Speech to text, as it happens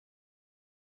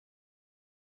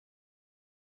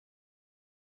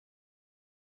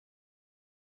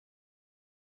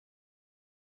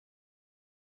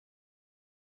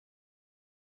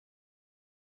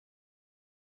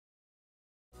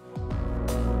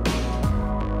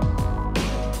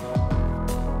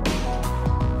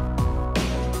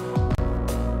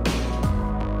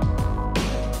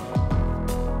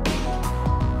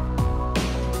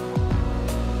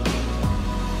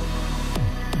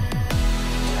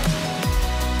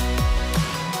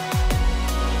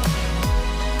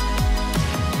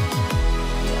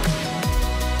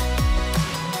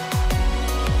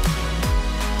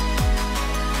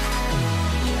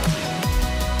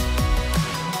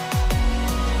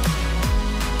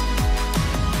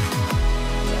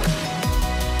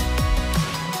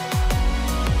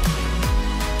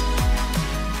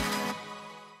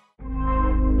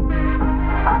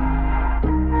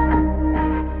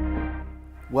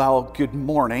good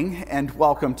morning and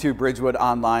welcome to Bridgewood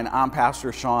Online. I'm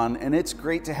Pastor Sean, and it's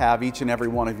great to have each and every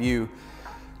one of you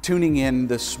tuning in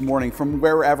this morning from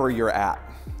wherever you're at.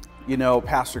 You know,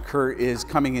 Pastor Kurt is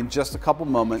coming in just a couple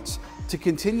moments to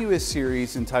continue his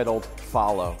series entitled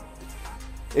Follow.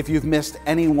 If you've missed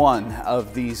any one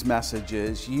of these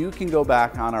messages, you can go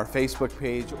back on our Facebook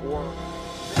page or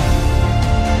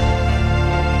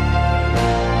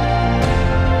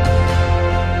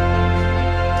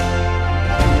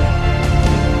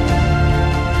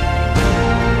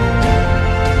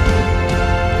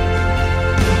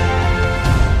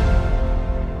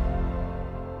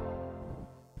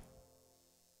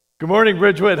Good morning,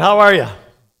 Bridgewood. How are you?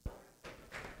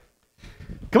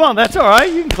 Come on, that's all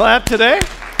right. You can clap today.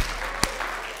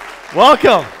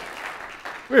 Welcome.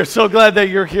 We're so glad that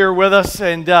you're here with us.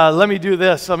 And let me do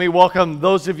this. Let me welcome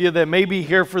those of you that may be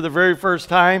here for the very first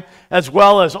time, as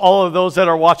well as all of those that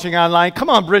are watching online.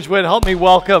 Come on, Bridgewood, help me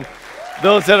welcome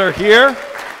those that are here.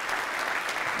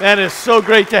 That is so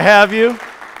great to have you.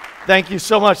 Thank you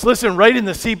so much. Listen, right in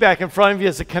the seat back in front of you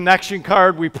is a connection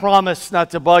card. We promise not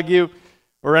to bug you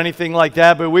or anything like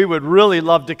that, but we would really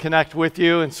love to connect with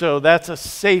you, and so that's a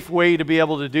safe way to be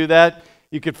able to do that.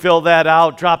 You could fill that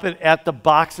out, drop it at the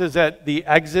boxes at the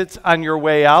exits on your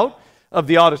way out of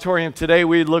the auditorium today.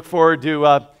 We look forward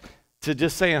to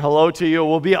just saying hello to you.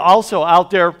 We'll be also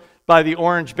out there by the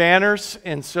orange banners,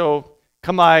 and so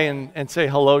come by and say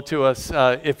hello to us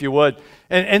if you would.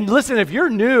 And listen, if you're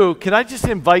new, can I just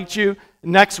invite you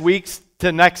next week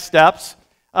to Next Steps?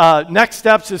 Next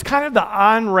Steps is kind of the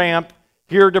on-ramp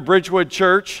here to Bridgewood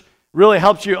Church. Really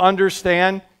helps you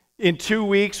understand in 2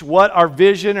 weeks what our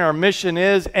vision and our mission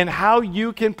is and how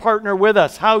you can partner with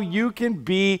us, how you can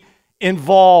be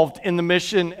involved in the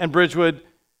mission and Bridgewood,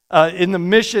 in the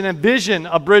mission and vision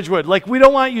of Bridgewood. Like, we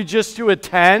don't want you just to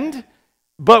attend,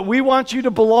 but we want you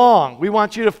to belong. We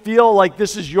want you to feel like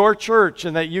this is your church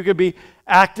and that you could be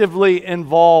actively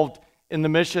involved in the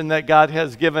mission that God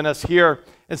has given us here.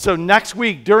 And so next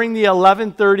week during the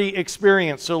 11:30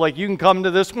 experience, so like you can come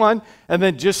to this one and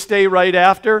then just stay right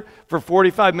after for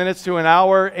 45 minutes to an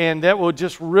hour, and that will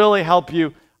just really help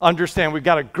you understand. We've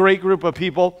got a great group of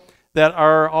people that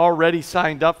are already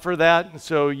signed up for that, and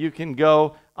so you can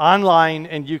go online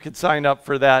and you can sign up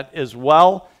for that as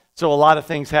well. So a lot of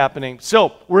things happening.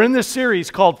 So we're in this series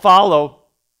called Follow,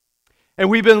 and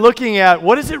we've been looking at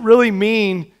what does it really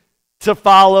mean to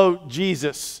follow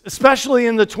Jesus, especially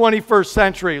in the 21st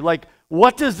century. Like,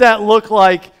 what does that look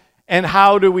like and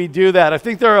how do we do that? I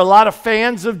think there are a lot of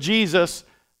fans of Jesus,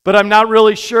 but I'm not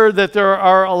really sure that there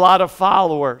are a lot of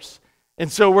followers.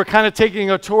 And so we're kind of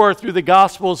taking a tour through the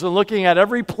Gospels and looking at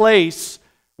every place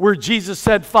where Jesus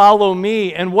said, "Follow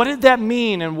me," and what did that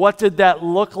mean and what did that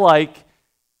look like?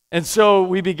 And so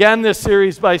we began this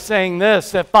series by saying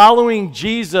this, that following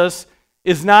Jesus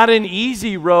is not an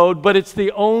easy road, but it's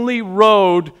the only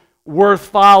road worth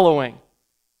following.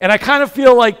 And I kind of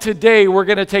feel like today we're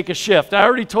going to take a shift. I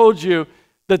already told you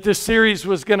that this series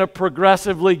was going to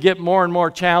progressively get more and more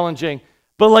challenging.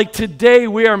 But like today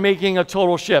we are making a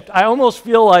total shift. I almost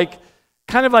feel like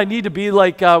kind of I need to be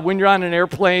like when you're on an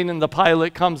airplane and the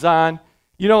pilot comes on.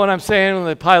 You know what I'm saying? When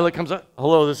the pilot comes on,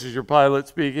 "Hello, this is your pilot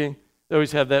speaking." They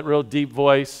always have that real deep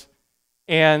voice.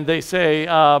 And they say,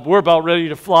 "We're about ready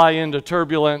to fly into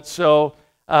turbulence, so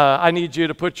I need you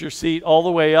to put your seat all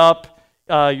the way up,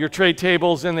 your tray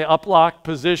table's in the up-lock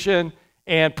position,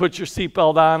 and put your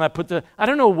seatbelt on." I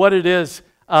don't know what it is,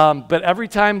 but every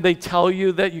time they tell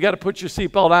you that you got to put your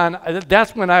seatbelt on,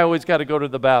 that's when I always got to go to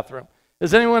the bathroom.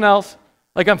 Is anyone else?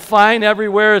 Like, I'm fine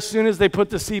everywhere. As soon as they put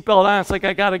the seatbelt on, it's like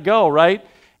I got to go, right?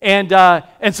 And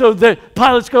so the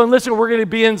pilot's going, "Listen, we're going to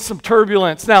be in some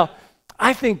turbulence." Now,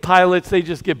 I think pilots, they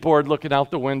just get bored looking out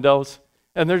the windows.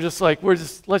 And they're just like,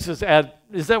 let's just add,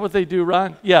 is that what they do,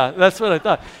 Ron? Yeah, that's what I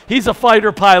thought. He's a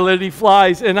fighter pilot, he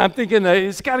flies, and I'm thinking that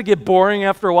it's got to get boring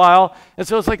after a while. And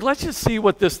so it's like, let's just see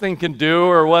what this thing can do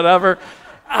or whatever.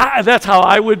 That's how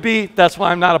I would be. That's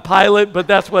why I'm not a pilot, but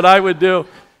that's what I would do.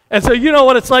 And so you know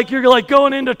what it's like, you're like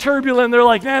going into turbulence, they're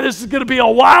like, "Man, this is going to be a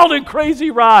wild and crazy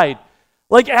ride."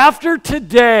 Like after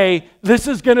today, this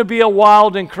is going to be a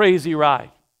wild and crazy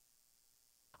ride.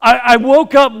 I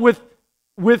woke up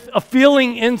with a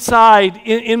feeling inside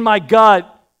in my gut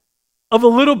of a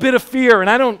little bit of fear. And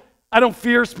I don't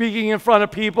fear speaking in front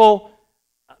of people,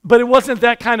 but it wasn't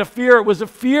that kind of fear. It was a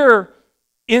fear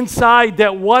inside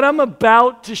that what I'm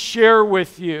about to share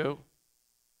with you,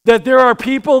 that there are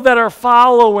people that are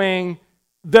following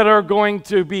that are going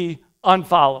to be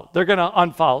unfollowed. They're going to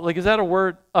unfollow. Like, is that a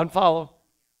word, unfollow?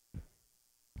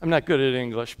 I'm not good at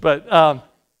English, but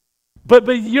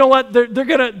you know what? They're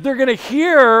gonna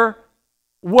hear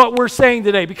what we're saying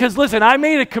today. Because listen, I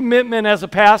made a commitment as a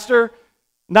pastor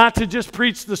not to just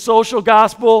preach the social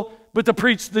gospel, but to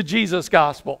preach the Jesus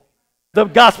gospel, the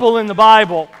gospel in the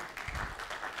Bible.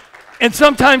 And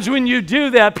sometimes when you do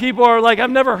that, people are like,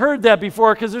 I've never heard that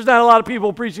before, because there's not a lot of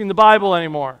people preaching the Bible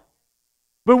anymore.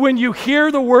 But when you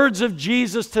hear the words of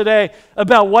Jesus today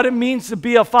about what it means to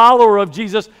be a follower of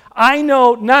Jesus, I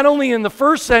know not only in the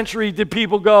first century did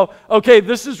people go, okay,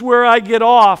 this is where I get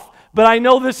off, but I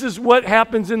know this is what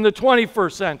happens in the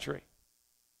 21st century.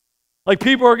 Like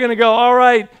people are going to go, all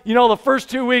right, the first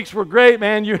 2 weeks were great,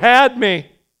 man, you had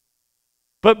me.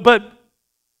 But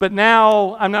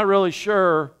now I'm not really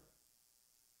sure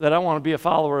that I want to be a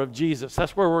follower of Jesus.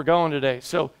 That's where we're going today.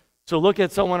 So look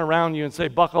at someone around you and say,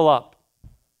 buckle up.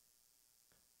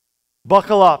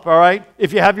 Buckle up, all right?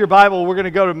 If you have your Bible, we're going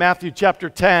to go to Matthew chapter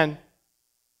 10.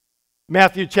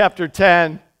 Matthew chapter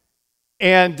 10.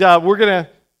 And we're going to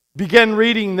begin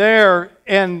reading there.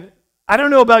 And I don't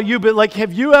know about you, but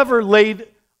have you ever laid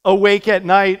awake at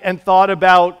night and thought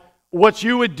about what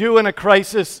you would do in a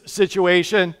crisis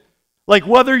situation? Like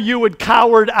whether you would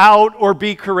coward out or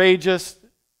be courageous?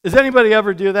 Does anybody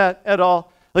ever do that at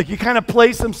all? Like you kind of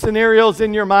play some scenarios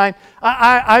in your mind.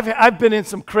 I've been in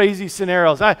some crazy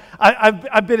scenarios.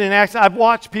 I've been in accidents. I've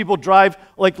watched people drive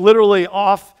literally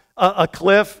off a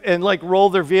cliff and roll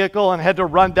their vehicle and had to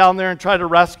run down there and try to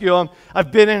rescue them.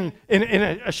 I've been in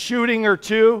a shooting or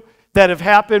two that have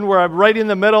happened where I'm right in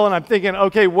the middle and I'm thinking,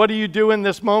 okay, what do you do in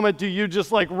this moment? Do you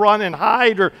just run and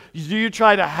hide, or do you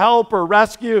try to help or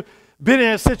rescue? Been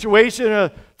in a situation,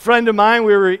 a friend of mine,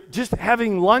 we were just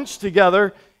having lunch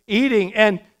together, eating,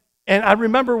 and I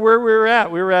remember where we were at.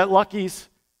 We were at Lucky's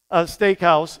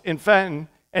Steakhouse in Fenton,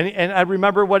 and I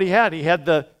remember what he had. He had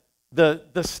the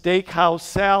steakhouse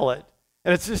salad,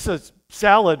 and it's just a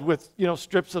salad with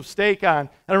strips of steak on.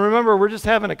 And I remember we're just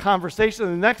having a conversation,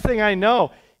 and the next thing I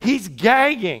know, he's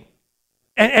gagging,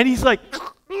 and he's like,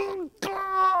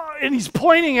 and he's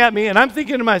pointing at me, and I'm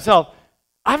thinking to myself,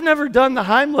 I've never done the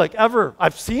Heimlich ever.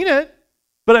 I've seen it,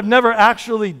 but I've never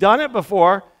actually done it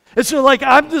before. And so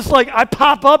I'm just I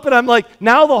pop up and I'm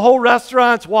now the whole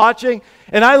restaurant's watching,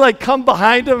 and I come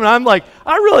behind him and I'm I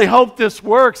really hope this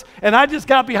works. And I just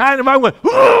got behind him, I went,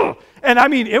 "Ugh!" And I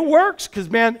mean, it works because,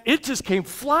 man, it just came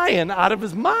flying out of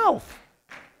his mouth.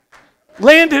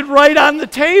 Landed right on the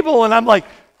table, and I'm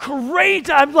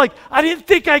great. I'm I didn't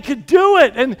think I could do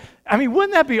it. And I mean,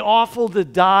 wouldn't that be awful to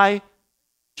die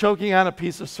choking on a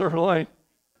piece of sirloin?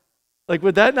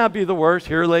 Would that not be the worst?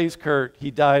 Here lays Kurt.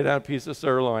 He died on a piece of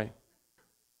sirloin.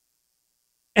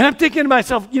 And I'm thinking to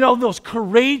myself, those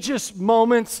courageous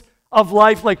moments of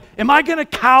life, am I going to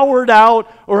coward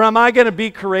out or am I going to be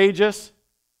courageous?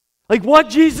 What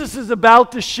Jesus is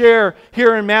about to share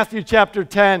here in Matthew chapter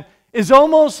 10 is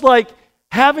almost like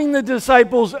having the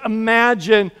disciples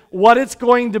imagine what it's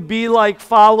going to be like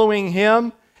following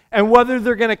him, and whether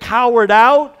they're going to coward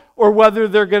out or whether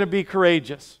they're going to be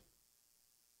courageous.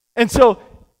 And so,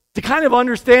 to kind of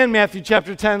understand Matthew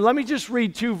chapter 10, let me just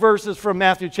read 2 verses from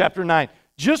Matthew chapter 9,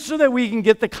 just so that we can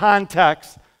get the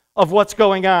context of what's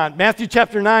going on. Matthew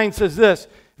chapter 9 says this,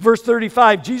 verse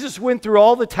 35, Jesus went through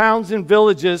all the towns and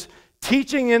villages,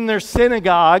 teaching in their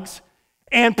synagogues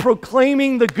and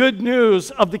proclaiming the good news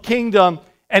of the kingdom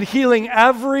and healing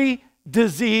every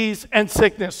disease and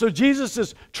sickness. So Jesus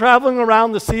is traveling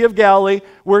around the Sea of Galilee,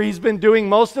 where he's been doing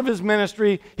most of his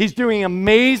ministry. He's doing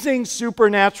amazing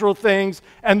supernatural things,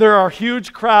 and there are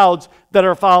huge crowds that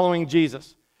are following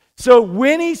Jesus. So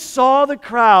when he saw the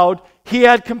crowd, he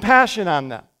had compassion on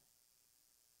them,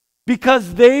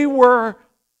 because they were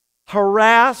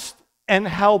harassed and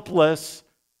helpless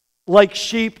like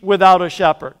sheep without a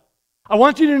shepherd. I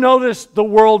want you to notice the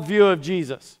worldview of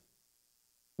Jesus.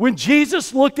 When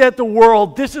Jesus looked at the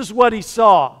world, this is what he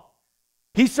saw.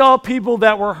 He saw people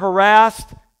that were harassed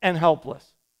and helpless.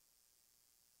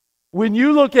 When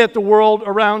you look at the world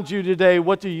around you today,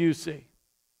 what do you see?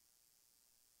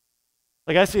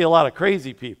 I see a lot of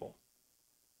crazy people.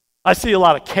 I see a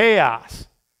lot of chaos.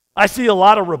 I see a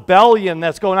lot of rebellion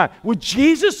that's going on. When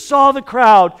Jesus saw the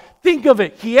crowd, think of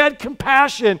it. He had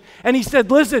compassion, and he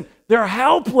said, listen, they're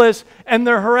helpless and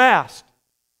they're harassed.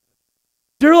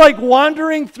 They're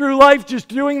wandering through life, just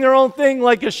doing their own thing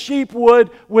like a sheep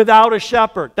would without a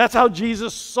shepherd. That's how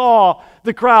Jesus saw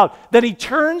the crowd. Then he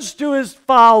turns to his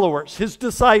followers, his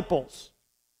disciples,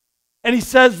 and he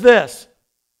says this.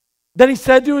 Then he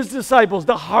said to his disciples,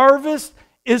 the harvest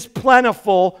is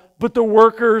plentiful, but the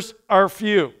workers are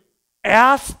few.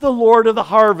 Ask the Lord of the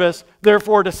harvest,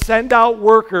 therefore, to send out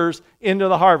workers into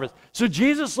the harvest. So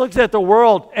Jesus looks at the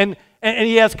world, and And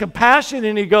he has compassion,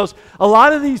 and he goes, a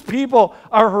lot of these people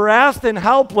are harassed and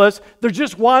helpless. They're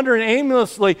just wandering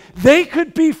aimlessly. They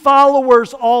could be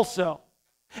followers also.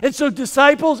 And so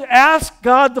disciples ask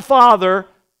God the Father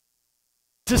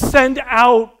to send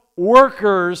out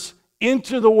workers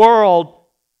into the world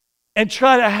and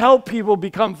try to help people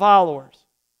become followers.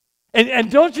 And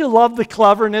don't you love the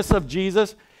cleverness of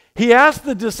Jesus? He asked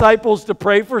the disciples to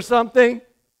pray for something,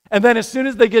 and then as soon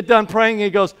as they get done praying, he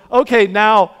goes, okay,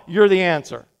 now you're the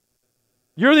answer.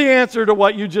 You're the answer to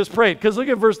what you just prayed. Because look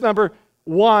at verse number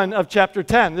 1 of chapter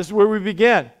 10. This is where we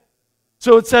begin.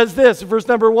 So it says this, verse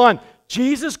number 1,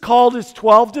 Jesus called his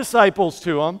 12 disciples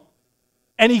to him,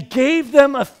 and he gave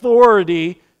them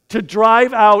authority to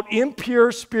drive out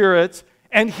impure spirits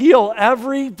and heal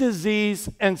every disease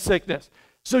and sickness.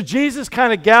 So Jesus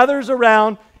kind of gathers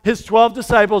around his 12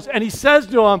 disciples, and he says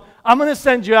to them, I'm going to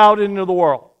send you out into the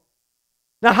world.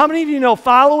 Now, how many of you know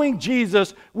following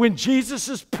Jesus, when Jesus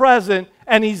is present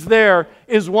and he's there,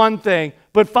 is one thing,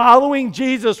 but following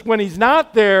Jesus when he's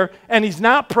not there and he's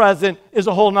not present is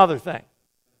a whole other thing.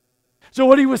 So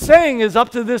what he was saying is, up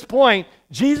to this point,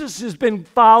 Jesus has been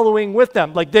following with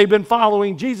them. Like, they've been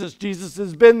following Jesus. Jesus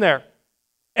has been there.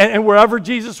 And wherever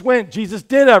Jesus went, Jesus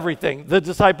did everything. The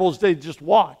disciples, they just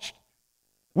watched.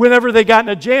 Whenever they got in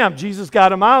a jam, Jesus got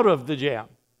them out of the jam.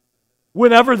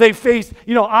 Whenever they faced,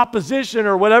 opposition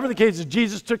or whatever the case is,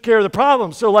 Jesus took care of the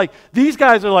problem. So, like, these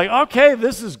guys are like, okay,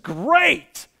 this is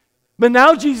great. But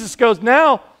now Jesus goes,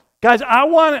 now, guys, I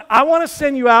want to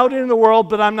send you out into the world,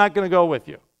 but I'm not going to go with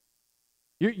you.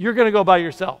 You're going to go by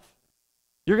yourself.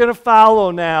 You're going to follow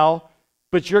now,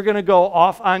 but you're going to go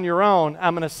off on your own.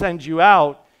 I'm going to send you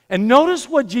out. And notice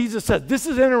what Jesus says. This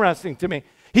is interesting to me.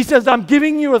 He says, I'm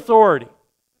giving you authority.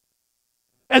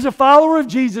 As a follower of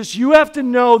Jesus, you have to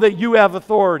know that you have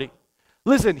authority.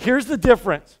 Listen, here's the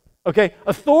difference, okay?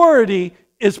 Authority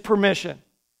is permission.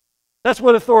 That's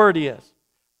what authority is.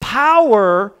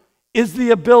 Power is the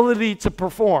ability to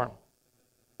perform.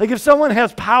 Like, if someone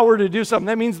has power to do something,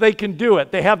 that means they can do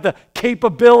it. They have the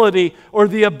capability or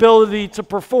the ability to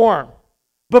perform.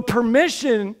 But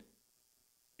permission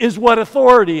is what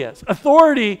authority is.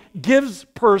 Authority gives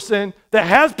person that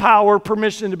has power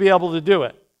permission to be able to do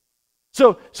it.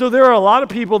 So there are a lot of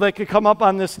people that could come up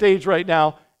on this stage right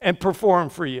now and perform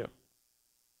for you.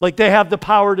 Like, they have the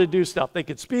power to do stuff. They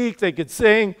could speak, they could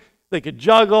sing, they could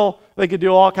juggle, they could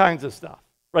do all kinds of stuff.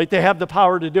 Right? They have the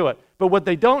power to do it. But what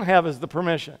they don't have is the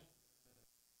permission.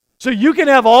 So you can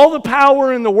have all the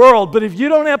power in the world, but if you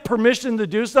don't have permission to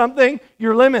do something,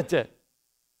 you're limited.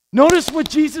 Notice what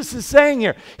Jesus is saying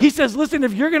here. He says, listen,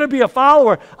 if you're going to be a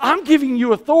follower, I'm giving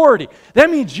you authority. That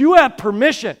means you have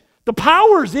permission. The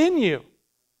power's in you.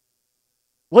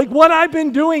 Like, what I've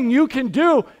been doing, you can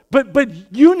do,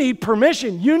 but you need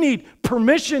permission. You need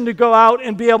permission to go out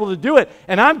and be able to do it.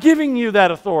 And I'm giving you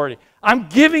that authority. I'm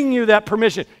giving you that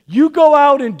permission. You go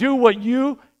out and do what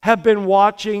you have been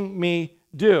watching me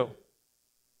do.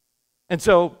 And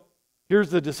so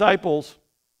here's the disciples.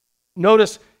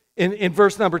 Notice in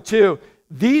verse number 2,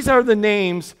 these are the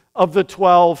names of the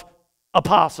 12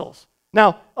 apostles.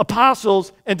 Now,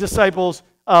 apostles and disciples,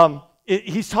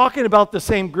 he's talking about the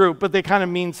same group, but they kind of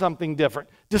mean something different.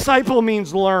 Disciple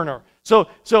means learner.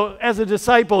 So as a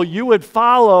disciple, you would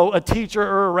follow a teacher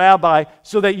or a rabbi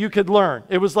so that you could learn.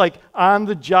 It was like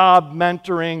on-the-job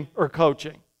mentoring or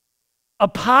coaching.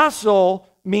 Apostle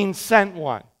means sent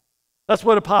one. That's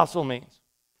what apostle means.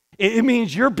 It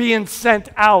means you're being sent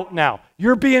out now.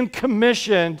 You're being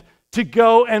commissioned to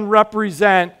go and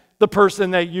represent the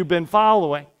person that you've been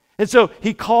following. And so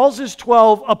he calls his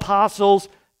 12 apostles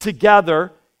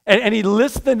together, and he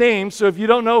lists the names. So if you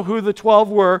don't know who the 12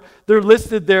 were, they're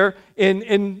listed there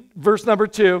in verse number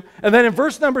 2. And then in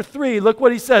verse number 3, look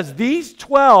what he says. These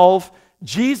 12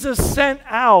 Jesus sent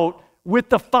out with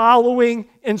the following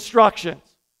instructions.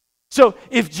 So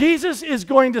if Jesus is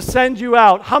going to send you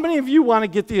out, how many of you want to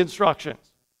get the instructions?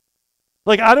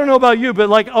 Like, I don't know about you, but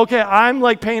like, okay, I'm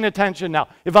like paying attention now.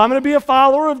 If I'm going to be a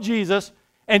follower of Jesus,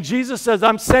 and Jesus says,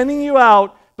 I'm sending you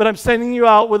out, but I'm sending you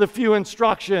out with a few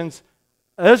instructions,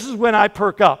 this is when I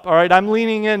perk up, all right? I'm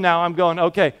leaning in now. I'm going,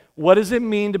 okay, what does it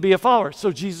mean to be a follower?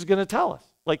 So Jesus is going to tell us.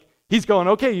 Like, he's going,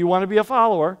 okay, you want to be a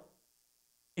follower?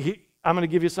 I'm going to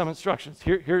give you some instructions.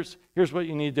 Here's what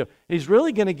you need to do. He's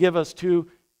really going to give us two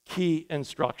key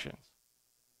instructions.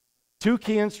 Two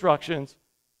key instructions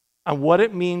on what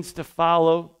it means to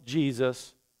follow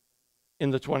Jesus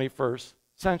in the 21st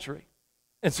century.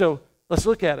 And so let's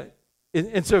look at it.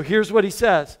 And so here's what he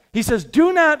says. He says,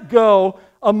 do not go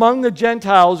among the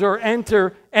Gentiles or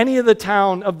enter any of the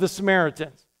town of the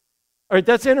Samaritans. All right,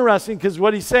 that's interesting because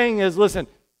what he's saying is, listen,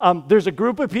 there's a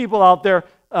group of people out there.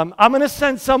 I'm going to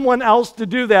send someone else to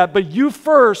do that, but you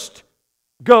first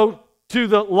go to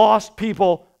the lost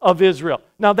people of Israel.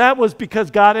 Now, that was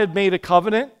because God had made a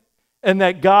covenant, and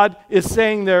that God is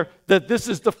saying there that this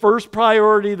is the first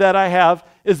priority that I have,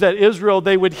 is that Israel,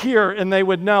 they would hear and they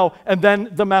would know, and then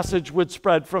the message would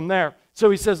spread from there. So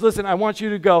he says, listen, I want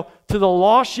you to go to the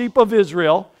lost sheep of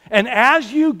Israel, and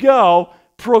as you go,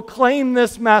 proclaim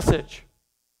this message.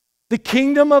 The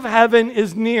kingdom of heaven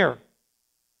is near.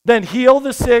 Then heal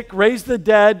the sick, raise the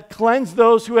dead, cleanse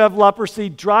those who have leprosy,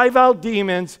 drive out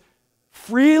demons.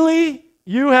 Freely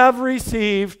you have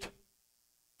received,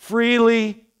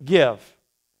 freely give.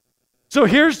 So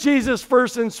here's Jesus'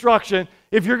 first instruction.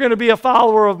 If you're going to be a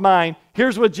follower of mine,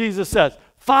 here's what Jesus says.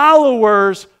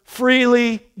 Followers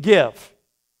freely give.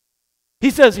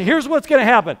 He says, here's what's going to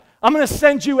happen. I'm going to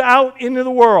send you out into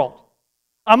the world.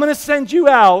 I'm going to send you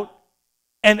out,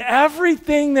 and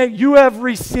everything that you have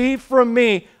received from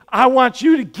me, I want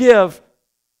you to give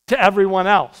to everyone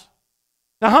else.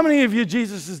 Now, how many of you,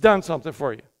 Jesus has done something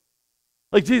for you?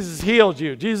 Like Jesus healed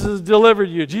you, Jesus has delivered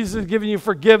you, Jesus has given you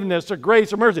forgiveness or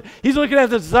grace or mercy. He's looking at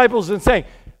the disciples and saying,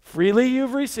 freely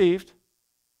you've received,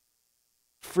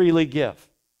 freely give.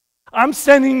 I'm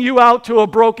sending you out to a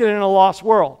broken and a lost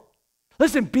world.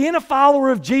 Listen, being a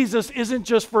follower of Jesus isn't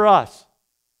just for us.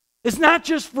 It's not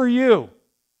just for you.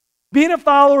 Being a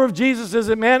follower of Jesus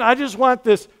isn't, man, I just want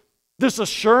this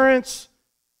assurance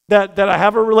that I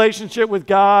have a relationship with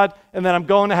God and that I'm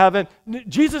going to heaven.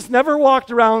 Jesus never walked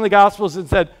around in the Gospels and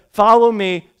said, follow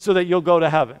me so that you'll go to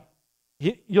heaven.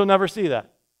 You'll never see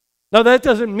that. Now, that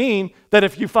doesn't mean that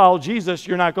if you follow Jesus,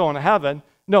 you're not going to heaven.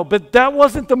 No, but that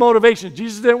wasn't the motivation.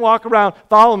 Jesus didn't walk around,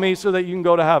 follow me so that you can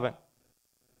go to heaven.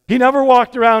 He never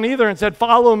walked around either and said,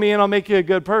 follow me and I'll make you a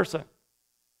good person.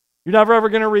 You're never ever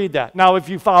going to read that. Now, if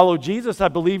you follow Jesus, I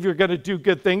believe you're going to do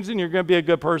good things and you're going to be a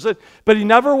good person. But he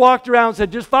never walked around and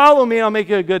said, just follow me and I'll make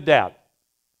you a good dad.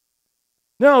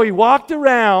 No, he walked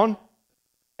around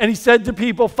and he said to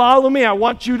people, follow me, I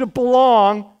want you to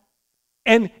belong.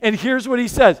 And here's what he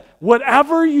says,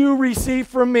 whatever you receive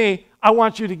from me, I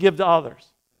want you to give to others.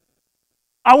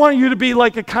 I want you to be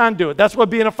like a conduit. That's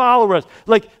what being a follower is.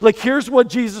 Like here's what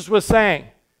Jesus was saying.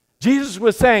 Jesus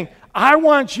was saying, I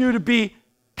want you to be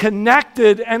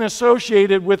connected and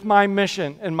associated with my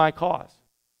mission and my cause.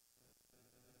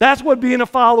 That's what being a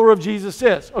follower of Jesus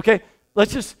is. Okay,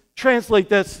 let's just translate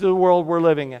this to the world we're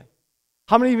living in.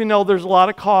 How many of you know there's a lot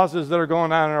of causes that are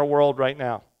going on in our world right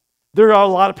now? There are a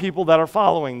lot of people that are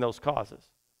following those causes.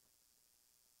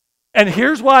 And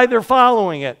here's why they're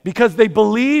following it. Because they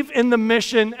believe in the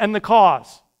mission and the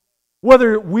cause.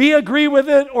 Whether we agree with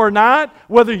it or not,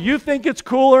 whether you think it's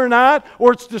cool or not,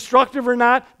 or it's destructive or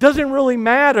not, doesn't really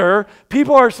matter.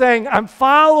 People are saying, I'm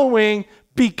following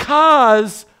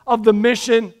because of the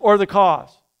mission or the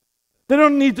cause. They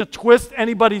don't need to twist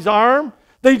anybody's arm.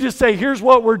 They just say, here's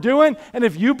what we're doing, and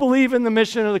if you believe in the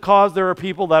mission or the cause, there are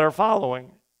people that are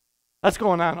following. That's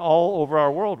going on all over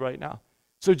our world right now.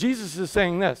 So Jesus is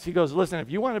saying this. He goes, listen, if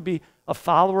you want to be a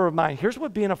follower of mine, here's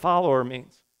what being a follower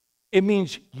means. It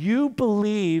means you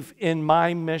believe in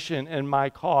my mission and my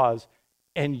cause,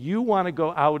 and you want to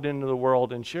go out into the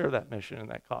world and share that mission and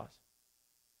that cause.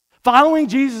 Following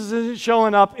Jesus isn't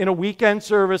showing up in a weekend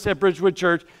service at Bridgewood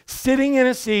Church, sitting in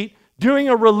a seat, doing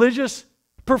a religious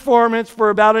performance for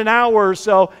about an hour or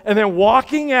so, and then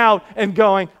walking out and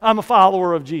going, I'm a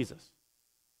follower of Jesus.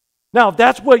 Now, if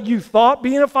that's what you thought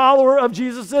being a follower of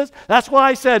Jesus is, that's why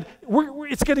I said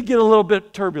it's going to get a little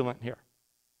bit turbulent here.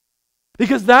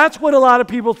 Because that's what a lot of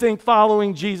people think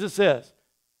following Jesus is.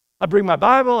 I bring my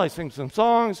Bible, I sing some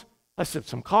songs, I sip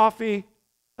some coffee,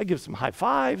 I give some high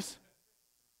fives,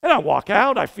 and I walk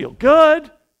out, I feel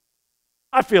good,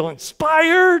 I feel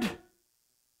inspired.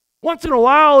 Once in a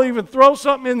while, I'll even throw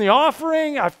something in the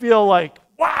offering. I feel like,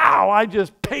 wow, I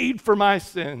just paid for my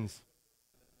sins.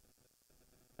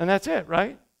 And that's it,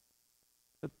 right?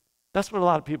 That's what a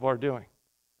lot of people are doing.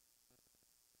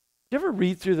 You ever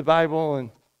read through the Bible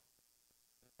and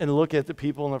look at the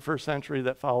people in the first century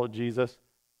that followed Jesus,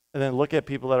 and then look at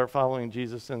people that are following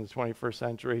Jesus in the 21st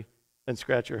century and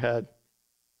scratch your head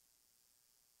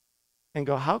and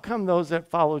go, how come those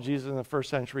that follow Jesus in the first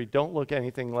century don't look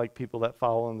anything like people that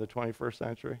follow in the 21st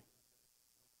century?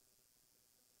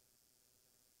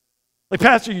 Like,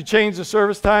 Pastor, you changed the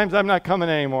service times, I'm not coming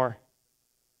anymore.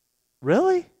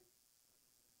 Really?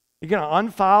 You're going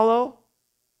to unfollow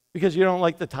because you don't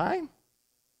like the time?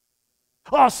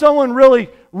 Oh, someone really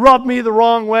rubbed me the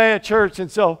wrong way at church, and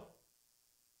so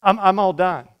I'm all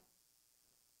done.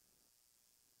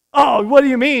 Oh, what do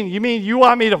you mean? You mean you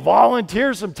want me to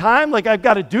volunteer some time? Like I've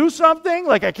got to do something?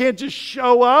 Like I can't just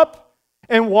show up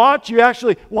and watch. You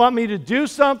actually want me to do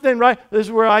something, right? This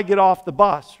is where I get off the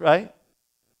bus, right?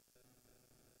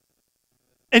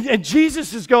 And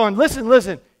Jesus is going,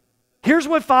 listen. Here's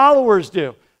what followers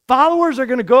do. Followers are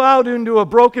going to go out into a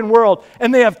broken world,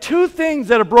 and they have two things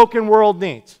that a broken world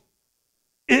needs.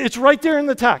 It's right there in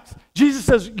the text. Jesus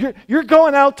says, you're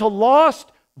going out to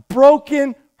lost,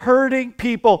 broken, hurting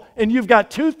people, and you've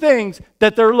got two things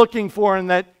that they're looking for and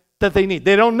that they need.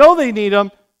 They don't know they need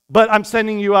them, but I'm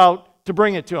sending you out to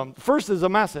bring it to them. First is a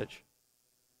message.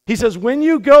 He says, when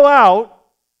you go out,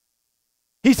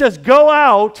 go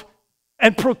out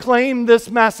and proclaim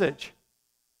this message.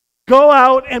 Go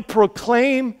out and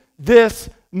proclaim this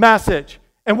message.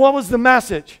 And what was the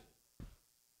message?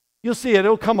 You'll see it.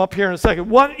 It'll come up here in a second.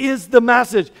 What is the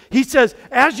message? He says,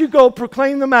 as you go,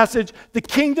 proclaim the message, the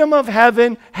kingdom of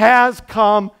heaven has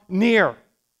come near.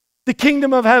 The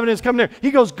kingdom of heaven has come near. He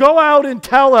goes, go out and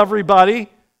tell everybody.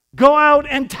 Go out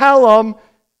and tell them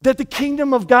that the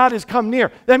kingdom of God has come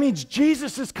near. That means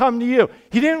Jesus has come to you.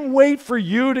 He didn't wait for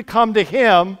you to come to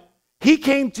him. He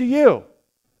came to you.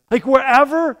 Like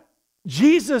wherever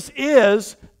Jesus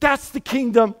is, that's the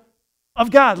kingdom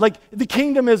of God. Like the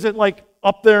kingdom isn't like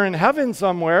up there in heaven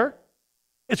somewhere.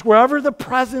 It's wherever the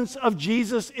presence of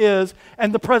Jesus is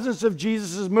and the presence of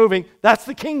Jesus is moving, that's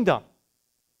the kingdom.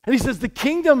 And he says the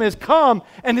kingdom has come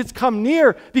and it's come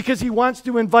near because he wants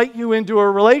to invite you into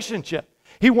a relationship.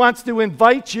 He wants to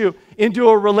invite you into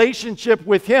a relationship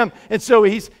with him. And so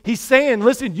he's saying,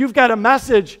 listen, you've got a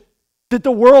message that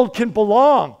the world can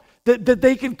belong, that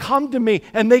they can come to me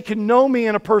and they can know me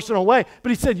in a personal way. But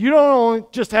he said, you don't only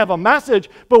just have a message,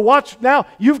 but watch now,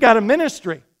 you've got a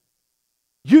ministry.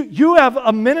 You have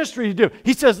a ministry to do.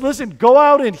 He says, listen, go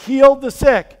out and heal the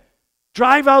sick,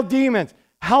 drive out demons,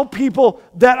 help people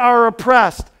that are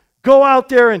oppressed. Go out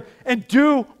there and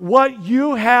do what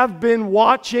you have been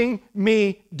watching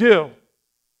me do.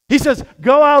 He says,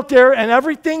 go out there and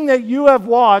everything that you have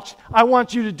watched, I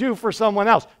want you to do for someone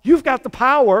else. You've got the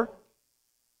power.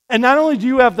 And not only do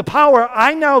you have the power,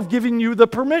 I now have given you the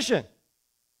permission.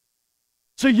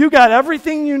 So you got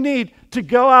everything you need to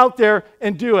go out there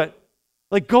and do it.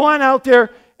 Like go on out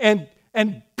there and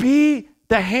be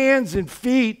the hands and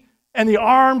feet and the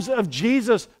arms of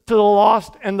Jesus to the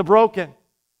lost and the broken.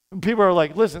 And people are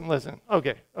like, listen.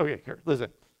 Okay, here, listen.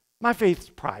 My faith's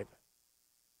private.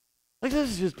 Like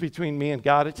this is just between me and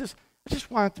God. I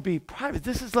just want it to be private.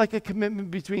 This is like a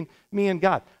commitment between me and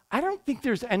God. I don't think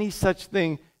there's any such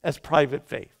thing as private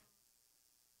faith.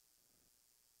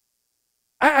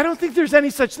 I don't think there's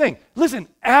any such thing. Listen,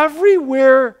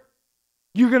 everywhere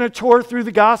you're going to tour through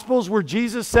the Gospels where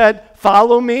Jesus said,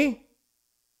 follow me,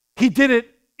 he did it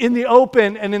in the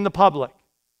open and in the public.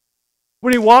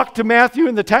 When he walked to Matthew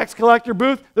in the tax collector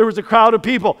booth, there was a crowd of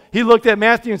people. He looked at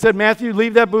Matthew and said, Matthew,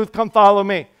 leave that booth, come follow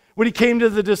me. When he came to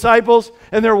the disciples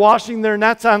and they're washing their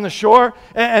nets on the shore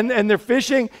and they're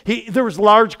fishing, there was a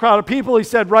large crowd of people. He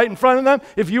said right in front of them,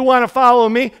 if you want to follow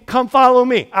me, come follow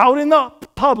me. Out in the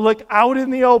public, out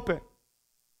in the open.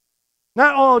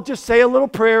 Not, just say a little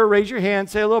prayer, raise your hand,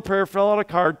 say a little prayer, fill out a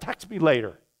card, text me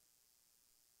later.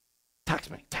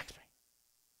 Text me.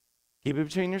 Keep it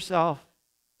between yourself.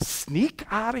 Sneak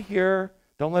out of here.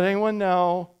 Don't let anyone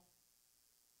know.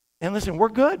 And listen, we're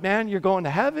good, man. You're going to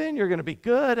heaven. You're going to be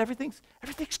good. Everything's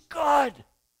good.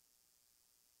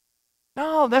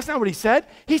 No, that's not what he said.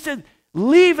 He said,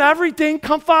 leave everything,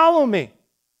 come follow me.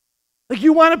 Like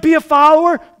you want to be a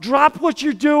follower? Drop what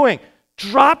you're doing.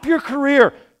 Drop your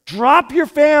career. Drop your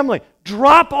family.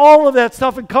 Drop all of that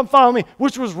stuff and come follow me,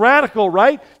 which was radical,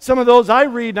 right? Some of those I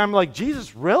read and I'm like,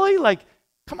 Jesus, really? Like,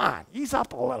 come on, ease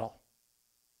up a little.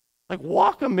 Like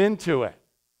walk them into it.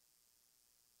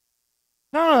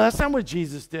 No, that's not what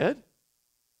Jesus did.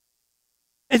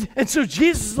 And so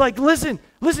Jesus is like, listen,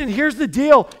 here's the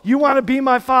deal. You want to be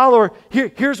my follower,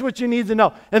 here's what you need to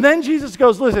know. And then Jesus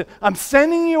goes, listen, I'm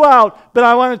sending you out, but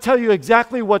I want to tell you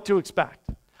exactly what to expect.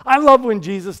 I love when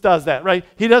Jesus does that, right?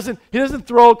 He doesn't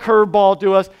throw a curveball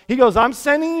to us. He goes, I'm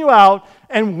sending you out,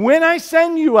 and when I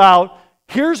send you out,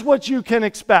 here's what you can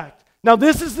expect. Now,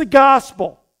 this is the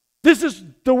gospel. This is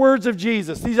the words of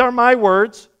Jesus. These are my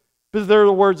words, because they're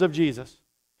the words of Jesus.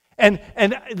 And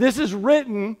this is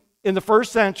written in the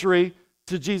first century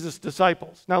to Jesus'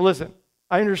 disciples. Now listen,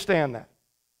 I understand that.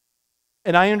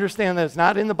 And I understand that it's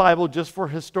not in the Bible just for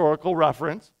historical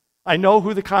reference. I know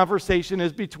who the conversation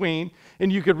is between,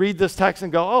 and you could read this text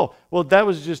and go, oh, well, that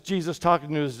was just Jesus talking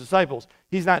to his disciples.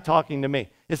 He's not talking to me.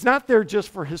 It's not there just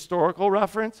for historical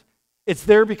reference. It's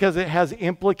there because it has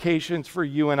implications for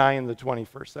you and I in the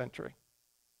 21st century.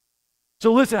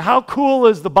 So listen, how cool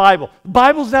is the Bible? The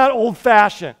Bible's not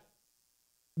old-fashioned.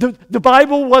 The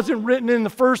Bible wasn't written in the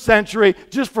first century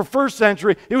just for first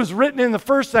century. It was written in the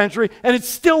first century, and it's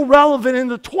still relevant in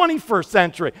the 21st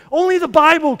century. Only the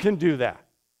Bible can do that.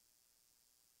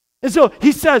 And so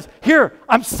he says, here,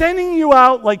 I'm sending you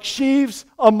out like sheaves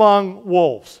among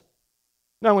wolves.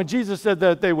 Now, when Jesus said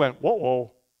that, they went,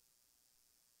 whoa,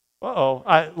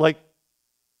 uh-oh.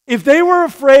 If they were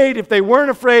afraid, if they weren't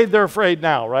afraid, they're afraid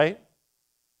now, right?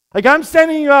 Like, I'm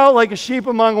sending you out like a sheep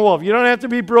among wolves. You don't have to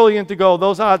be brilliant to go.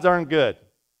 Those odds aren't good.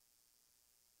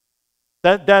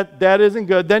 That isn't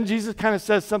good. Then Jesus kind of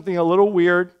says something a little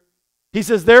weird. He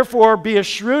says, therefore, be as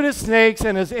shrewd as snakes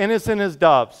and as innocent as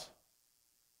doves.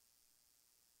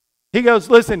 He goes,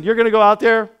 listen, you're going to go out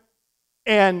there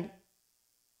and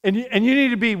you need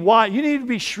to be wise. You need to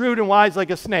be shrewd and wise like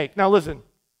a snake. Now, listen,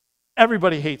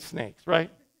 everybody hates snakes, right?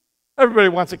 Everybody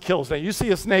wants to kill a snake. You see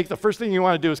a snake, the first thing you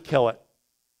want to do is kill it.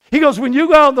 He goes, when you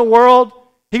go out in the world,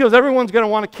 he goes, everyone's going to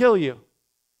want to kill you.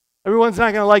 Everyone's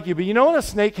not going to like you. But you know what a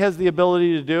snake has the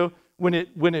ability to do when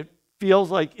it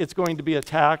feels like it's going to be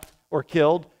attacked or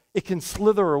killed? It can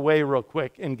slither away real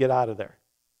quick and get out of there.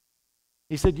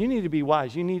 He said, you need to be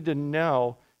wise. You need to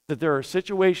know that there are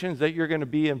situations that you're going to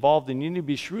be involved in. You need to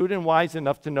be shrewd and wise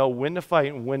enough to know when to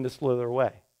fight and when to slither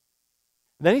away.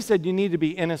 Then he said, you need to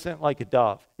be innocent like a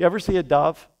dove. You ever see a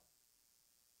dove?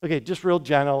 Okay, just real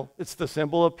gentle. It's the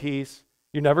symbol of peace.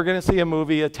 You're never going to see a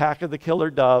movie, Attack of the Killer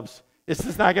Doves. It's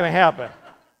just not going to happen.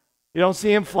 You don't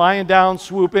see them flying down,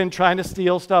 swooping, trying to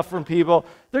steal stuff from people.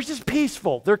 They're just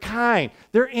peaceful. They're kind.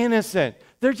 They're innocent.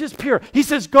 They're just pure. He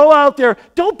says, go out there.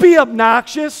 Don't be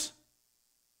obnoxious.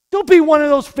 Don't be one of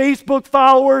those Facebook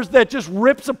followers that just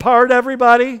rips apart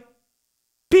everybody.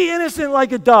 Be innocent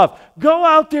like a dove. Go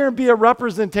out there and be a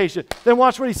representation. Then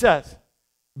watch what he says.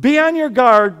 Be on your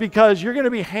guard because you're going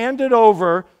to be handed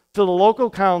over to the local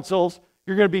councils.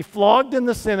 You're going to be flogged in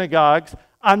the synagogues.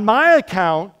 On my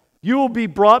account, you will be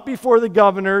brought before the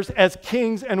governors as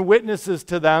kings and witnesses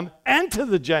to them and to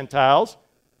the Gentiles.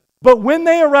 But when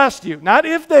they arrest you, not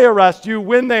if they arrest you,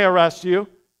 when they arrest you,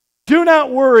 do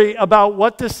not worry about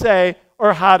what to say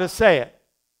or how to say it.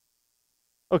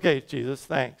 Okay, Jesus,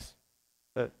 thanks.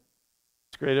 That's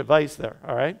great advice there,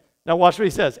 all right? Now watch what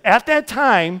he says. At that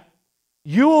time,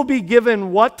 you will be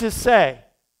given what to say,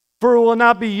 for it will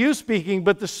not be you speaking,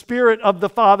 but the Spirit of the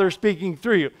Father speaking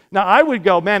through you. Now, I would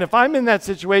go, man, if I'm in that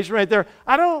situation right there,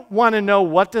 I don't want to know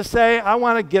what to say. I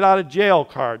want to get out of jail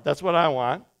card. That's what I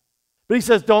want. But he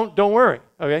says, don't worry,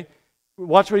 okay?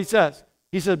 Watch what he says.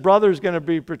 He says, brother is going to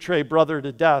be betrayed brother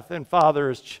to death, and father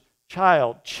is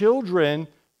child. Children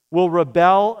will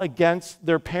rebel against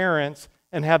their parents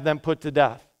and have them put to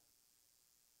death.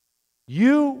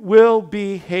 You will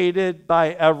be hated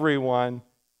by everyone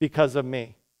because of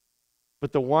me,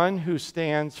 but the one who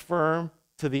stands firm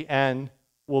to the end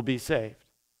will be saved.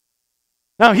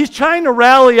 Now, he's trying to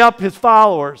rally up his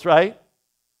followers, right?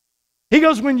 He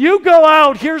goes, when you go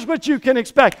out, here's what you can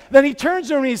expect. Then he turns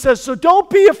to him and he says, so don't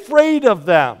be afraid of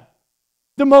them.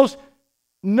 The most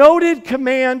noted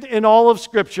command in all of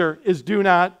Scripture is do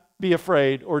not be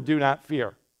afraid or do not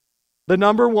fear. The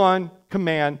number one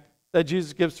command that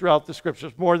Jesus gives throughout the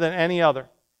Scriptures, more than any other.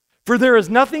 For there is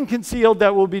nothing concealed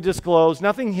that will be disclosed,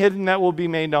 nothing hidden that will be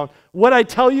made known. What I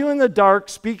tell you in the dark,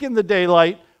 speak in the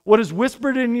daylight. What is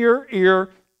whispered in your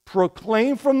ear,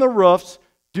 proclaim from the roofs.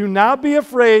 Do not be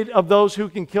afraid of those who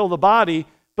can kill the body,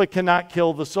 but cannot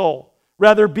kill the soul.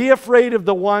 Rather, be afraid of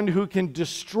the one who can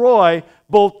destroy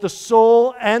both the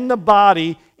soul and the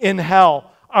body in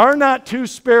hell. Are not 2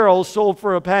 sparrows sold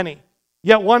for a penny?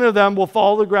 Yet one of them will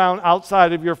fall to the ground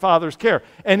outside of your Father's care.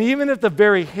 And even if the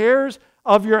very hairs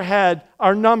of your head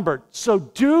are numbered. So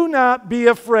do not be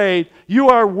afraid. You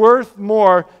are worth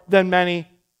more than many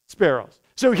sparrows.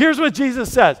 So here's what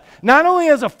Jesus says. Not only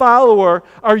as a follower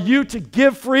are you to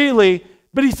give freely,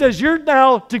 but he says you're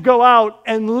now to go out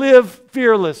and live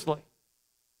fearlessly.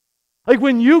 Like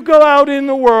when you go out in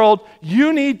the world,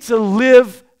 you need to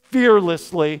live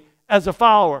fearlessly as a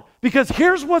follower. Because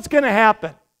here's what's going to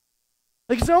happen.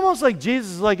 Like it's almost like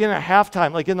Jesus is like in a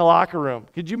halftime, like in the locker room.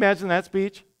 Could you imagine that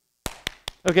speech?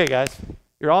 Okay, guys,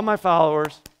 you're all my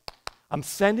followers. I'm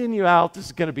sending you out. This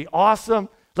is going to be awesome.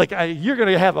 Like you're going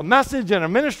to have a message and a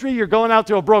ministry. You're going out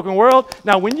to a broken world.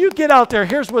 Now, when you get out there,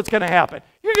 here's what's going to happen.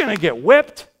 You're going to get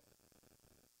whipped.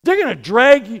 They're going to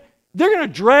drag you. They're going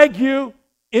to drag you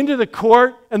into the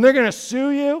court, and they're going to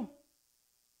sue you.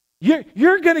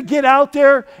 You're going to get out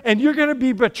there, and you're going to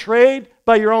be betrayed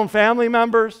by your own family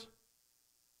members.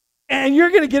 And you're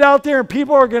going to get out there, and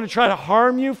people are going to try to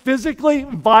harm you physically,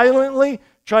 violently,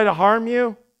 try to harm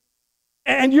you.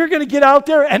 And you're going to get out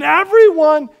there, and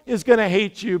everyone is going to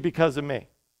hate you because of me.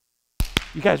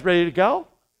 You guys ready to go?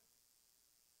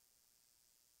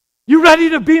 You ready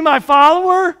to be my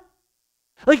follower?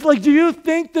 Like, do you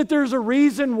think that there's a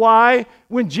reason why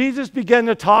when Jesus began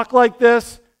to talk like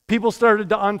this, people started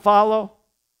to unfollow?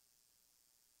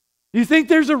 Do you think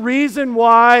there's a reason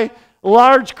why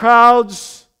large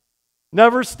crowds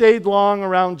never stayed long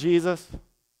around Jesus?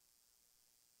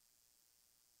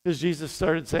 Because Jesus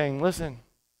started saying, listen,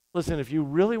 if you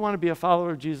really want to be a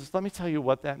follower of Jesus, let me tell you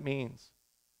what that means.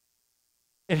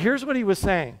 And here's what he was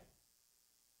saying.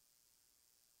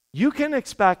 You can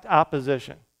expect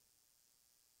opposition.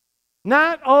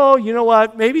 Not, oh, you know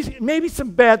what, maybe some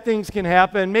bad things can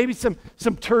happen, maybe some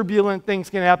turbulent things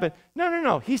can happen.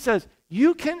 No. He says,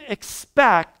 you can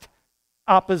expect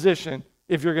opposition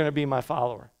if you're going to be my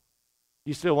follower.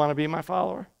 You still want to be my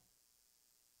follower?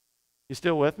 You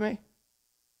still with me?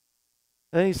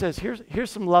 Then he says,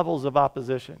 here's some levels of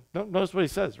opposition. Notice what he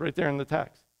says right there in the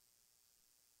text.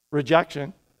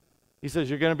 Rejection. He says,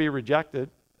 you're going to be rejected.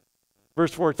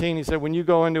 Verse 14, he said, when you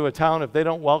go into a town, if they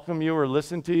don't welcome you or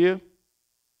listen to you,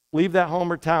 leave that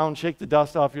home or town, shake the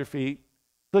dust off your feet,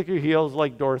 click your heels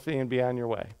like Dorothy, and be on your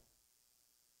way.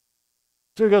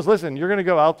 So he goes, listen, you're going to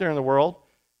go out there in the world.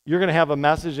 You're going to have a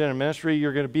message and a ministry.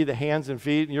 You're going to be the hands and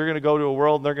feet. And you're going to go to a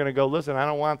world, and they're going to go, listen, I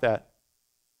don't want that.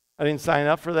 I didn't sign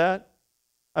up for that.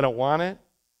 I don't want it.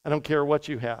 I don't care what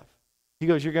you have. He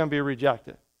goes, you're going to be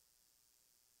rejected.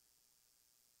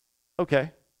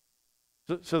 Okay.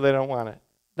 So they don't want it.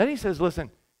 Then he says,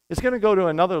 listen, it's going to go to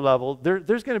another level.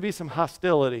 There's going to be some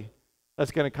hostility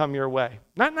that's going to come your way.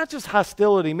 Not just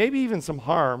hostility, maybe even some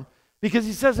harm. Because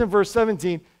he says in verse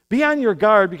 17, be on your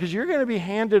guard because you're going to be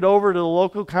handed over to the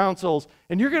local councils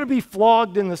and you're going to be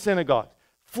flogged in the synagogue.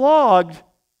 Flogged,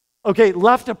 okay,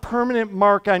 left a permanent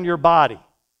mark on your body.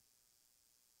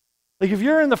 Like if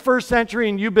you're in the first century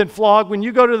and you've been flogged, when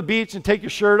you go to the beach and take your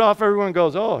shirt off, everyone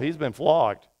goes, oh, he's been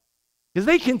flogged. Because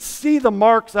they can see the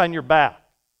marks on your back.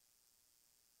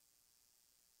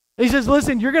 He says,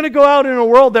 listen, you're going to go out in a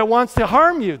world that wants to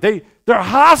harm you. They're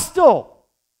hostile.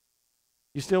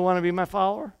 You still want to be my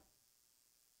follower?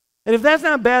 And if that's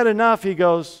not bad enough, he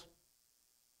goes,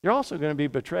 you're also going to be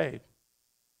betrayed.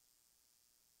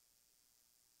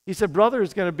 He said, brother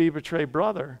is going to be betrayed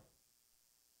brother.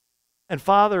 And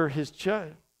father, his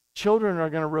children are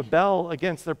going to rebel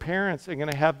against their parents and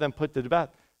going to have them put to death.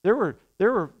 There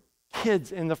were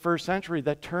kids in the first century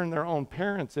that turned their own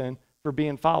parents in for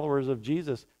being followers of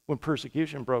Jesus when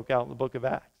persecution broke out in the book of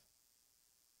Acts.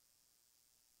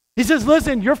 He says,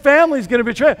 listen, your family's going to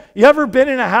betray. You ever been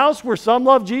in a house where some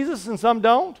love Jesus and some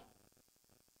don't?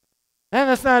 Man,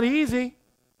 that's not easy.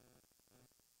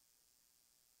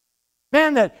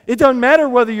 Man, that it doesn't matter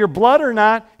whether you're blood or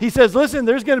not. He says, listen,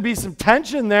 there's going to be some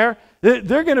tension there.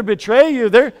 They're going to betray you.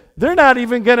 They're not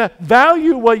even going to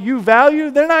value what you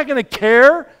value. They're not going to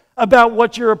care about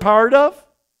what you're a part of.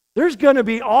 There's going to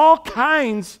be all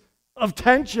kinds of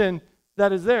tension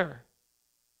that is there.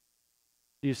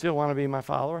 Do you still want to be my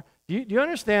follower? Do you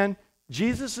understand?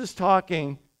 Jesus is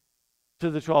talking to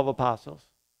the 12 apostles.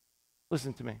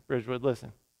 Listen to me, Bridgewood,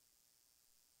 listen.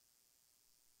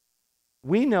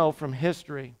 We know from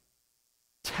history,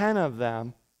 10 of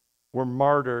them were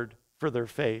martyred for their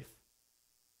faith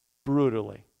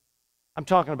brutally. I'm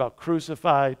talking about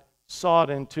crucified, sawed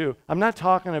in two. I'm not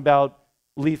talking about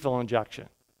lethal injection.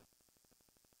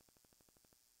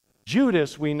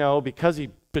 Judas, we know, because he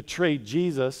betrayed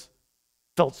Jesus,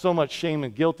 felt so much shame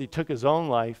and guilt, he took his own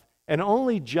life. And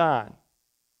only John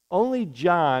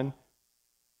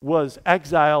was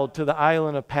exiled to the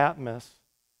island of Patmos,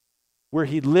 where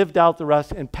he lived out the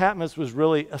rest. And Patmos was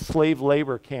really a slave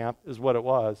labor camp, is what it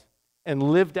was, and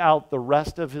lived out the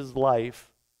rest of his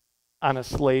life on a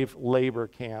slave labor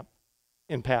camp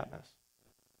in Patmos.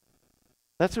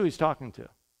 That's who he's talking to.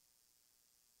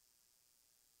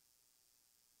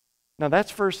 Now,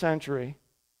 that's first century,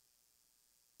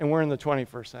 and we're in the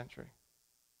 21st century.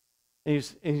 And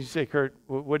you say, Kurt,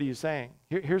 what are you saying?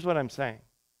 Here's what I'm saying.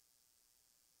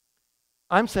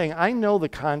 I'm saying I know the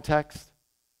context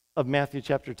of Matthew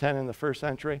chapter 10 in the first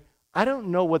century. I don't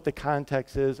know what the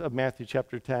context is of Matthew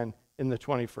chapter 10 in the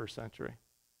 21st century.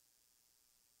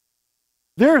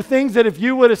 There are things that if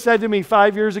you would have said to me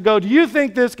 5 years ago, do you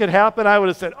think this could happen? I would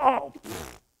have said, oh,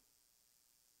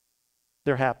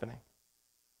 they're happening.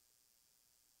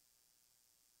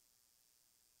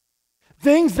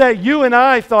 Things that you and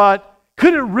I thought,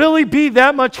 could it really be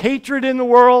that much hatred in the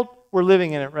world? We're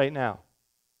living in it right now.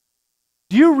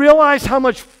 Do you realize how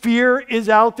much fear is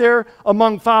out there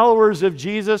among followers of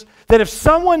Jesus? That if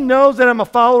someone knows that I'm a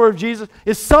follower of Jesus,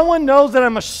 if someone knows that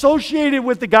I'm associated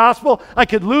with the gospel, I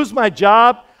could lose my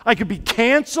job, I could be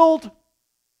canceled,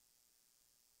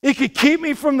 it could keep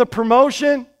me from the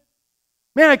promotion.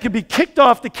 Man, I could be kicked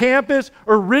off the campus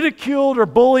or ridiculed or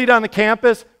bullied on the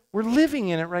campus. We're living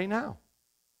in it right now.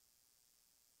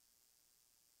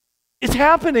 It's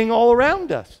happening all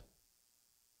around us.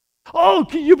 Oh,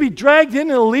 can you be dragged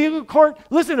into a legal court?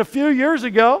 Listen, a few years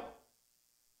ago,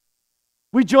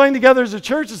 we joined together as a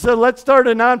church and said, let's start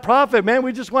a nonprofit. Man,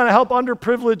 we just want to help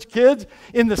underprivileged kids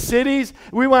in the cities.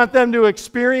 We want them to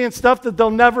experience stuff that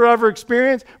they'll never, ever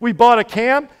experience. We bought a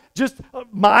camp just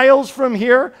miles from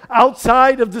here,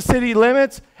 outside of the city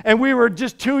limits, and we were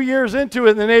just 2 years into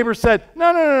it, and the neighbor said,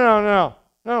 no,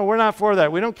 we're not for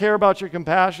that. We don't care about your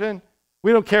compassion.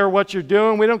 We don't care what you're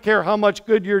doing. We don't care how much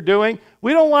good you're doing.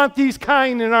 We don't want these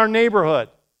kind in our neighborhood.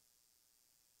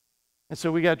 And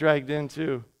so we got dragged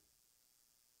into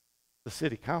the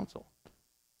city council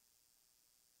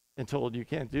and told you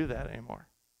can't do that anymore.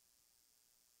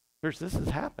 Church, this is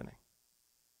happening.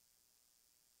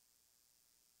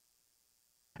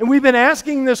 And we've been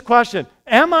asking this question,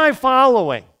 am I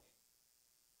following?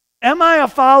 Am I a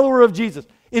follower of Jesus?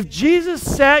 If Jesus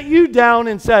sat you down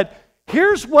and said,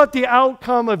 here's what the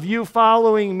outcome of you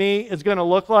following me is going to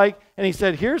look like, and he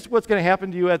said, here's what's going to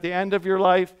happen to you at the end of your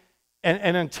life,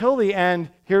 and until the end,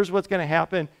 here's what's going to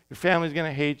happen. Your family's going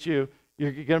to hate you.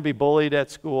 You're going to be bullied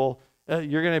at school.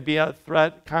 You're going to be a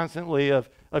threat constantly of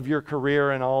your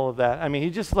career and all of that. I mean, he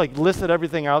just like listed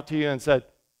everything out to you and said,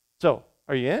 so,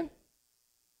 are you in?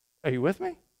 Are you with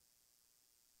me?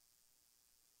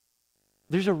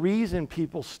 There's a reason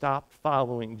people stopped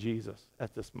following Jesus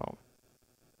at this moment.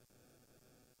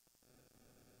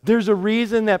 There's a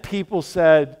reason that people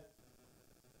said,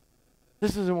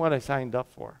 this isn't what I signed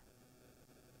up for.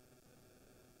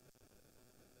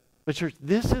 But church,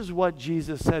 this is what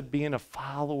Jesus said being a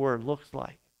follower looks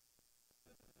like.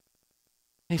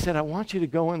 He said, I want you to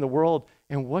go in the world,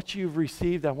 and what you've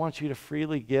received, I want you to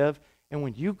freely give. And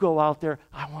when you go out there,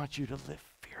 I want you to live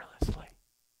fearlessly.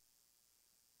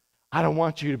 I don't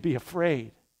want you to be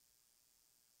afraid.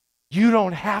 You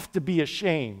don't have to be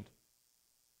ashamed.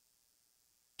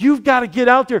 You've got to get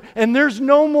out there, and there's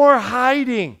no more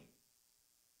hiding.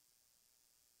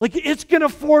 Like, it's going to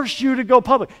force you to go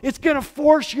public. It's going to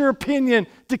force your opinion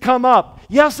to come up.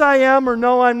 Yes, I am, or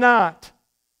no, I'm not.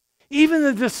 Even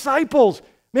the disciples,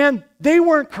 man, they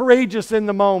weren't courageous in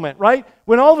the moment, right?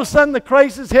 When all of a sudden the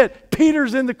crisis hit,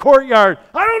 Peter's in the courtyard.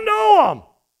 I don't know him.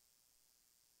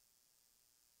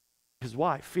 Because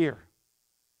why? Fear.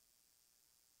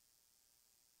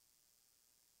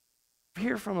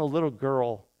 Fear from a little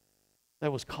girl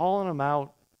that was calling him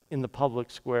out in the public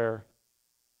square,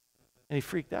 and he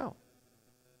freaked out.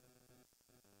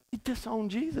 He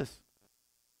disowned Jesus.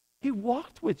 He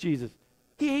walked with Jesus.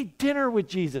 He ate dinner with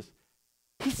Jesus.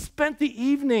 He spent the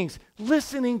evenings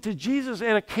listening to Jesus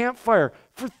at a campfire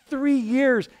for 3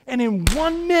 years, and in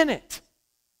 1 minute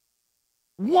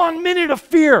of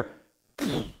fear,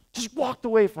 just walked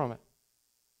away from it.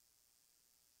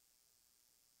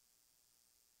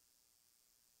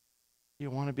 You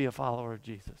want to be a follower of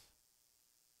Jesus.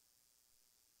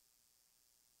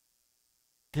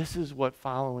 This is what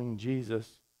following Jesus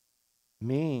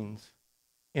means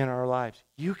in our lives.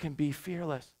 You can be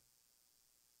fearless.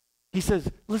 He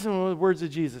says, listen to the words of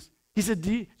Jesus. He said,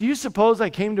 do you suppose I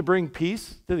came to bring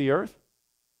peace to the earth?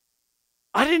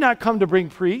 I did not come to bring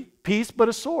peace, but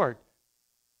a sword.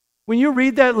 When you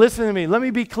read that, listen to me. Let me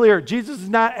be clear. Jesus is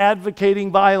not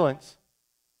advocating violence.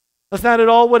 That's not at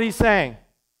all what he's saying.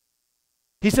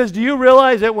 He says, do you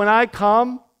realize that when I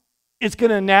come, it's going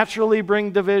to naturally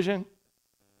bring division?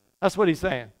 That's what he's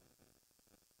saying.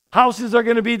 Houses are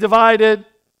going to be divided.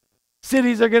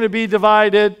 Cities are going to be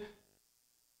divided.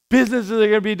 Businesses are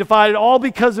going to be divided, all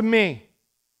because of me.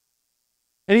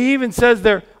 And he even says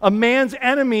there, a man's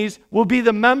enemies will be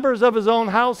the members of his own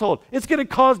household. It's going to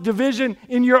cause division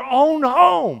in your own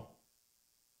home.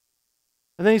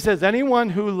 And then he says, anyone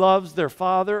who loves their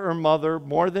father or mother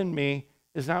more than me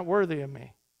is not worthy of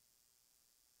me.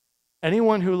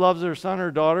 Anyone who loves their son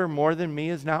or daughter more than me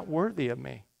is not worthy of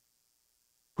me.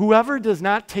 Whoever does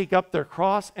not take up their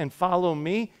cross and follow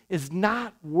me is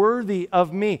not worthy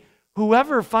of me.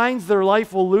 Whoever finds their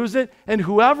life will lose it, and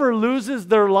whoever loses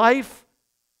their life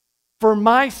for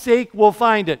my sake will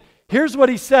find it. Here's what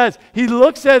he says. He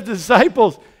looks at the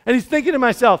disciples, and he's thinking to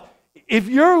himself, if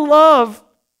your love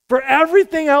for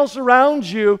everything else around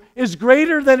you is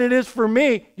greater than it is for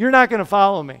me, you're not going to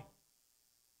follow me.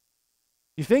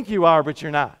 You think you are, but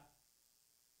you're not.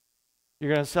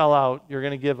 You're going to sell out. You're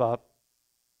going to give up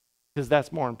because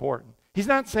that's more important. He's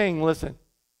not saying, listen,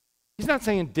 he's not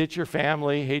saying ditch your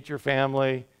family, hate your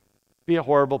family, be a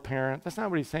horrible parent. That's not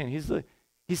what he's saying.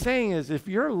 He's saying is if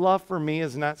your love for me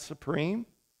is not supreme,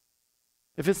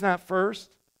 if it's not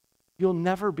first, you'll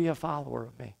never be a follower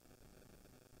of me.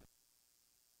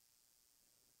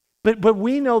 But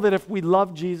we know that if we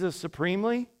love Jesus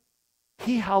supremely,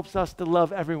 he helps us to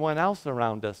love everyone else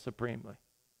around us supremely.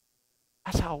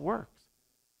 That's how it works.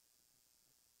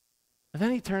 And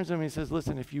then he turns to him and he says,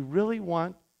 listen, if you really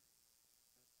want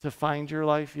to find your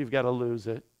life, you've got to lose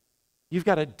it. You've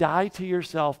got to die to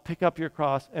yourself, pick up your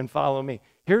cross, and follow me.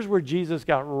 Here's where Jesus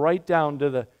got right down to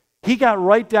the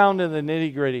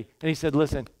nitty-gritty. And he said,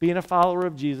 listen, being a follower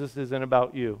of Jesus isn't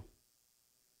about you.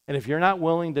 And if you're not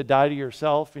willing to die to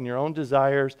yourself and your own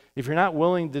desires, if you're not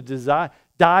willing to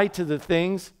die to the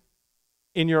things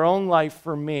in your own life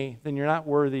for me, then you're not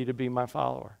worthy to be my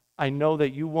follower. I know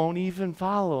that you won't even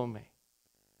follow me.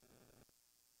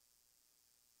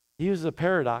 He uses a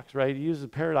paradox, right? He uses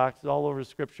paradoxes all over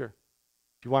Scripture.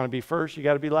 If you want to be first, you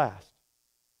got to be last.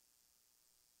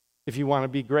 If you want to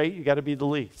be great, you got to be the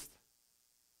least.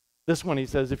 This one, he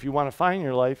says, if you want to find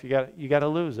your life, you got to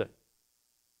lose it.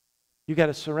 You got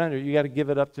to surrender. You got to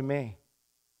give it up to me.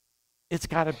 It's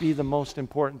got to be the most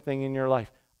important thing in your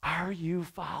life. Are you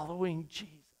following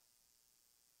Jesus?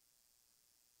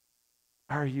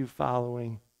 Are you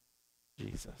following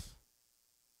Jesus?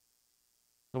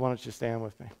 So why don't you stand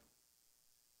with me?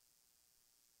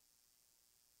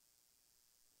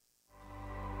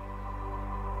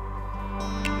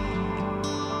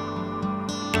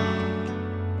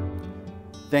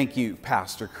 Thank you,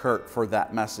 Pastor Kurt, for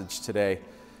that message today.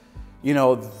 You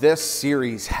know, this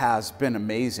series has been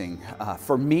amazing.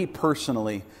 For me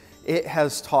personally, it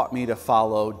has taught me to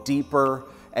follow deeper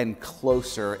and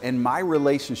closer, and my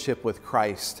relationship with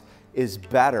Christ is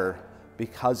better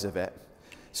because of it.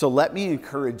 So let me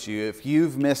encourage you, if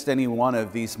you've missed any one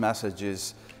of these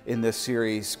messages in this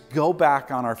series, go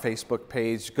back on our Facebook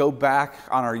page, go back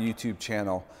on our YouTube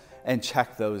channel, and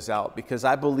check those out, because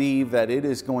I believe that it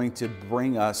is going to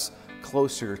bring us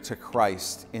closer to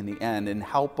Christ in the end and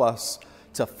help us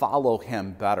to follow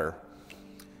him better.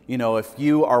 You know, if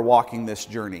you are walking this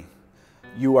journey,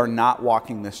 you are not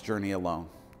walking this journey alone.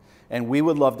 And we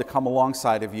would love to come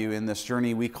alongside of you in this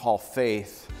journey we call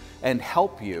faith and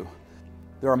help you.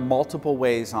 There are multiple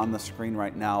ways on the screen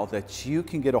right now that you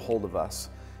can get a hold of us.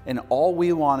 And all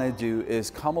we want to do is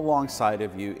come alongside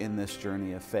of you in this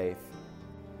journey of faith.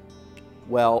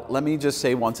 Well, let me just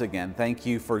say once again, thank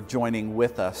you for joining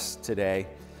with us today.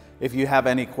 If you have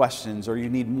any questions or you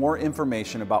need more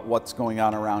information about what's going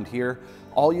on around here,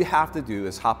 all you have to do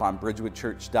is hop on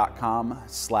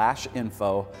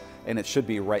bridgewoodchurch.com/info, and it should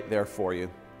be right there for you.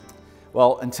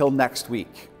 Well, until next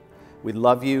week, we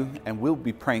love you, and we'll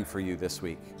be praying for you this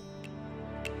week.